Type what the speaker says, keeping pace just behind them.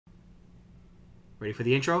Ready for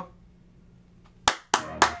the intro?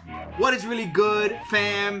 What is really good,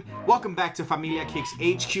 fam? Welcome back to Familia Kicks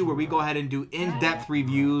HQ, where we go ahead and do in-depth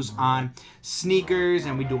reviews on sneakers,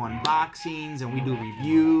 and we do unboxings, and we do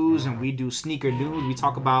reviews, and we do sneaker news. We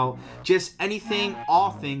talk about just anything,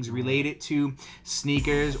 all things related to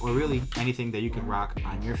sneakers, or really anything that you can rock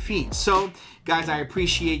on your feet. So, guys, I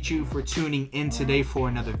appreciate you for tuning in today for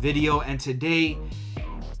another video, and today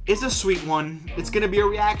it's a sweet one. It's gonna be a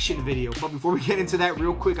reaction video, but before we get into that,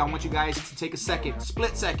 real quick, I want you guys to take a second,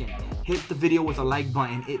 split second, hit the video with a like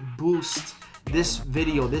button. It boosts this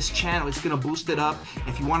video, this channel. It's gonna boost it up.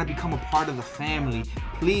 If you want to become a part of the family,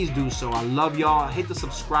 please do so. I love y'all. Hit the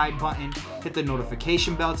subscribe button, hit the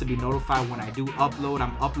notification bell to be notified when I do upload.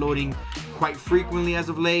 I'm uploading quite frequently as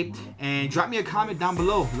of late, and drop me a comment down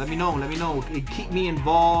below. Let me know. Keep me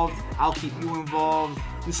involved. I'll keep you involved.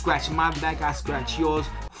 You scratch my back, I scratch yours.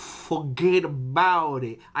 Forget about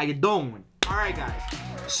it. How you doing? All right, guys.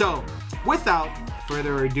 So, without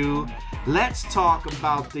further ado, let's talk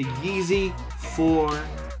about the Yeezy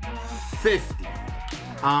 450.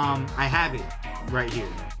 I have it right here,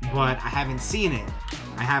 but I haven't seen it.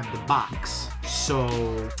 I have the box. So,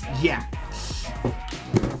 yeah.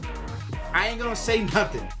 I ain't gonna say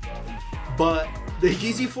nothing, but the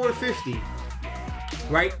Yeezy 450,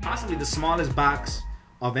 right? Possibly the smallest box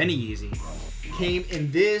of any Yeezy, came in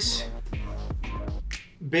this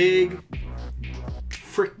big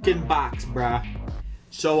freaking box, bruh.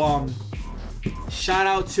 So shout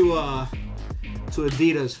out to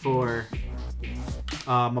Adidas for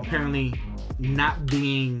apparently not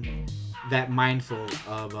being that mindful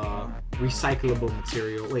of recyclable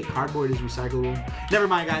material. Wait, cardboard is recyclable? Never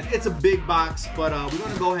mind, guys. It's a big box, but we're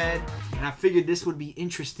gonna go ahead, and I figured this would be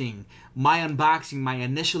interesting. My unboxing, my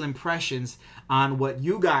initial impressions on what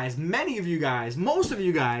you guys, many of you guys, most of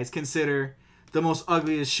you guys consider the most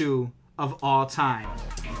ugliest shoe of all time.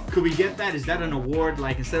 Could we get that? Is that an award?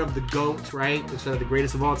 Like, instead of the GOAT, right? Instead of the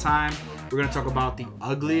greatest of all time, we're gonna talk about the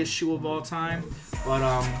ugliest shoe of all time. But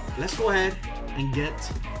let's go ahead and get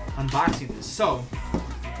unboxing this. So,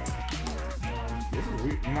 this is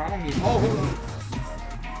weird. No, I don't mean. Oh, hold on.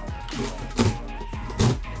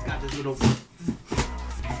 It's got this little.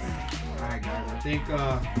 All right, guys. I think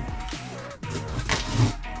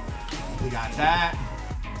we got that.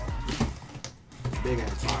 Big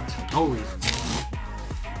ass box for no reason.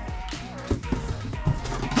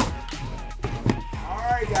 All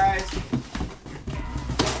right, guys.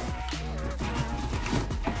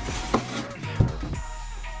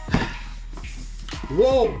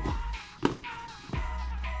 Whoa!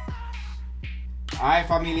 Alright,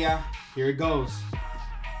 Familia, here it goes.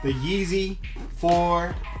 The Yeezy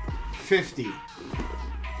 450.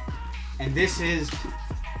 And this is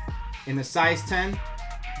in a size 10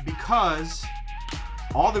 because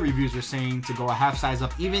all the reviews are saying to go a half size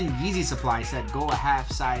up. Even Yeezy Supply said go a half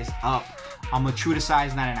size up. I'm a true to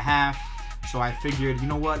size 9.5. So I figured, you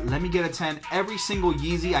know what? Let me get a 10. Every single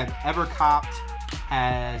Yeezy I've ever copped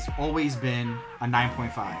has always been a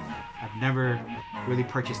 9.5. I've never really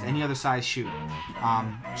purchased any other size shoe.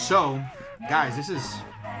 So, guys, this is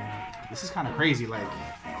kind of crazy. Like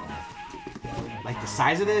the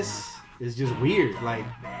size of this is just weird. Like,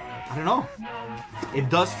 I don't know. It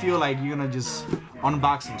does feel like you're gonna just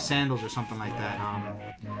unbox some sandals or something like that.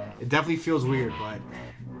 It definitely feels weird, but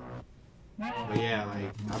yeah,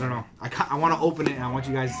 like, I don't know. I want to open it, and I want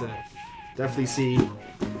you guys to definitely see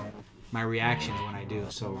my reactions when I do.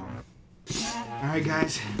 So, all right,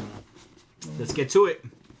 guys, let's get to it.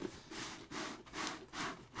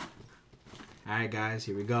 All right, guys,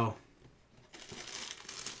 here we go.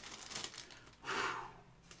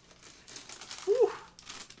 Whew.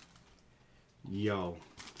 Yo,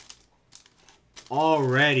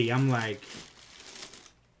 already I'm like,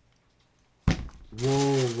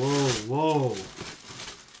 whoa.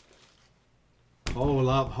 Hold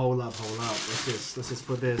up. Let's just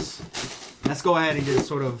put this. Let's go ahead and just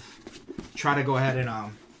sort of try to go ahead and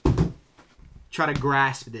try to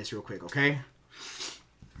grasp this real quick, okay?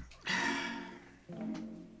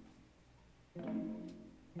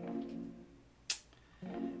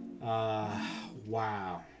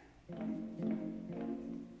 Wow.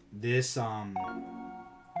 This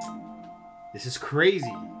is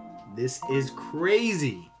crazy. This is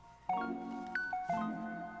crazy.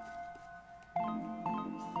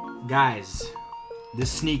 Guys, this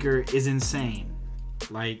sneaker is insane.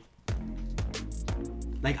 Like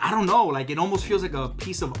I don't know, like, it almost feels like a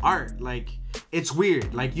piece of art. Like, it's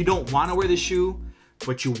weird. Like, you don't want to wear the shoe,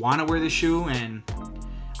 but you want to wear the shoe, and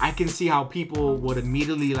I can see how people would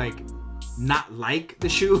immediately, like, not like the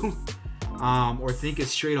shoe or think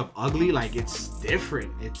it's straight up ugly. Like, it's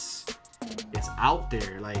different. It's it's out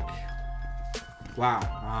there. Like, wow.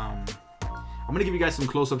 I'm gonna give you guys some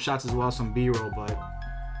close-up shots as well, some B-roll, but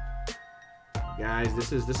guys,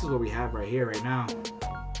 this is what we have right here, right now.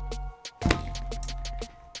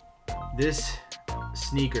 This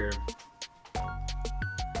sneaker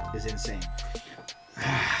is insane.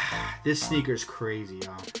 This sneaker is crazy,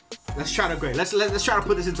 y'all. Let's try to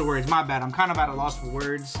put this into words. My bad. I'm kind of at a loss for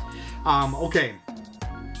words. Okay.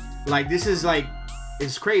 Like, this is like,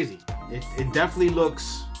 it's crazy. It definitely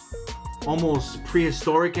looks almost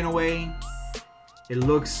prehistoric in a way. It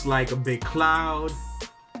looks like a big cloud.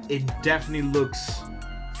 It definitely looks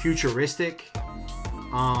futuristic.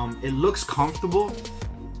 It looks comfortable.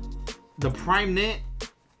 The prime knit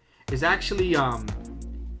is actually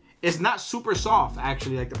it's not super soft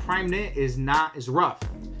actually. Like, the prime knit is rough,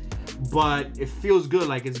 but it feels good.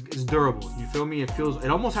 Like, it's durable. You feel me? It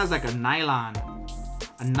almost has like a nylon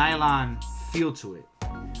feel to it.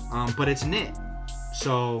 But it's knit.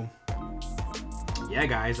 So yeah,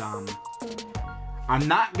 guys, I'm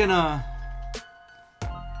not gonna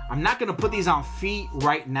put these on feet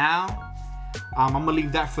right now. I'm gonna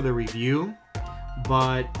leave that for the review.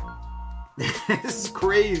 But this is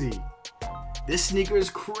crazy. This sneaker is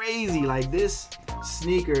crazy. Like, this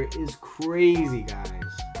sneaker is crazy, guys.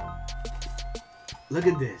 Look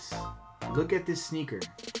at this. Look at this sneaker.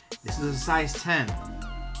 This is a size 10.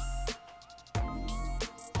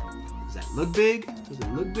 Does that look big? Does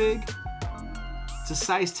it look big? It's a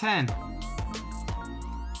size 10.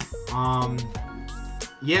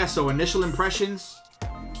 Yeah, so initial impressions,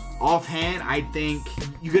 offhand, I think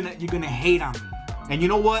you're gonna hate on me. And you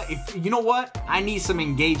know what? I need some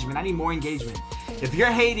engagement. I need more engagement. If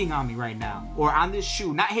you're hating on me right now, or on this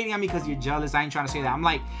shoe, not hating on me because you're jealous, I ain't trying to say that. I'm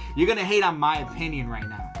like, you're gonna hate on my opinion right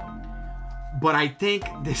now. But I think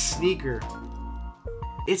this sneaker,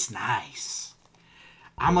 it's nice.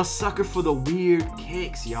 I'm a sucker for the weird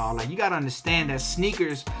kicks, y'all. Like, you gotta understand that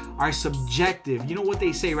sneakers are subjective. You know what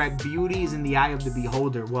they say, right? Beauty is in the eye of the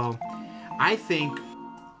beholder. Well, I think,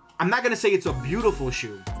 I'm not gonna say it's a beautiful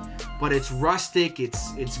shoe, but it's rustic,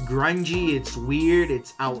 it's grungy, it's weird,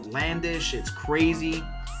 it's outlandish, it's crazy.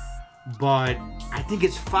 But I think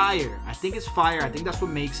it's fire. I think it's fire. I think that's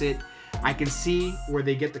what makes it. I can see where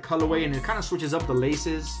they get the colorway, and it kind of switches up. The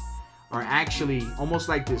laces are actually almost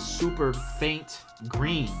like this super faint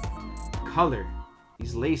green color.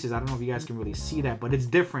 These laces, I don't know if you guys can really see that, but it's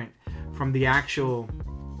different from the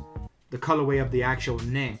colorway of the actual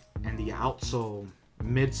knit and the outsole,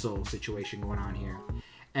 midsole situation going on here.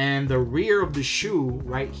 And the rear of the shoe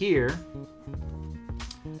right here,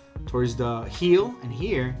 towards the heel and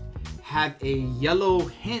here, have a yellow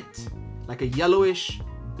hint, like a yellowish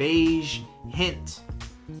beige hint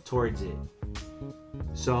towards it.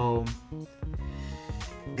 So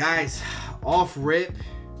guys, off rip,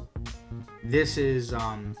 this is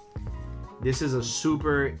a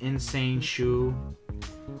super insane shoe.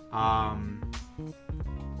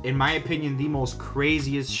 In my opinion, the most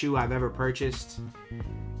craziest shoe I've ever purchased,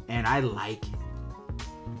 and I like it.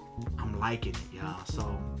 I'm liking it, y'all.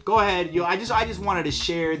 So go ahead, yo. I just wanted to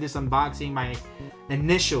share this unboxing, my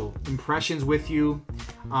initial impressions with you.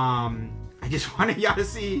 I just wanted y'all to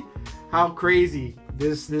see how crazy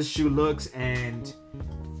this shoe looks, and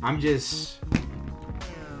I'm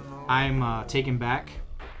taken back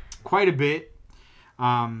quite a bit.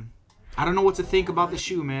 I don't know what to think about the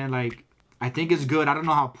shoe, man. Like, I think it's good. I don't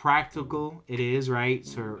know how practical it is, right?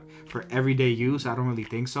 So for everyday use, I don't really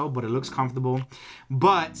think so, but it looks comfortable.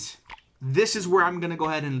 But this is where I'm gonna go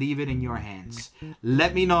ahead and leave it in your hands.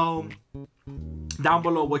 Let me know down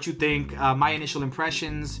below what you think. My initial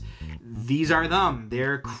impressions, these are them.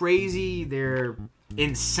 They're crazy, they're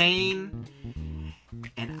insane,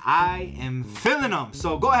 and I am feeling them.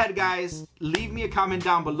 So go ahead, guys, leave me a comment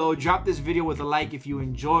down below. Drop this video with a like if you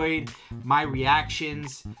enjoyed my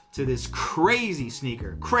reactions to this crazy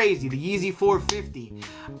sneaker. Crazy, the Yeezy 450.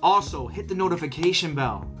 Also, hit the notification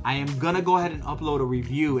bell. I am gonna go ahead and upload a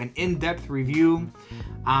review, an in-depth review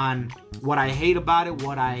on what I hate about it,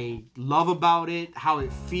 what I love about it, how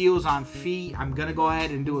it feels on feet. I'm gonna go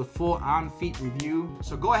ahead and do a full on-feet review.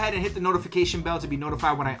 So go ahead and hit the notification bell to be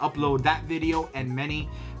notified when I upload that video and many,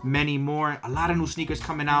 many more. A lot of new sneakers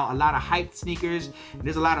coming out, a lot of hyped sneakers.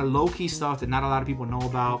 There's a lot of low-key stuff that not a lot of people know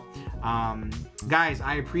about. Guys,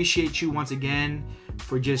 I appreciate you once again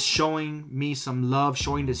for just showing me some love,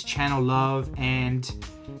 showing this channel love. And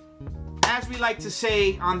as we like to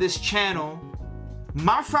say on this channel,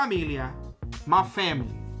 my familia, my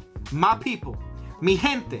family, my people, mi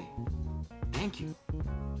gente, thank you.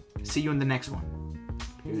 See you in the next one.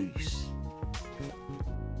 Peace.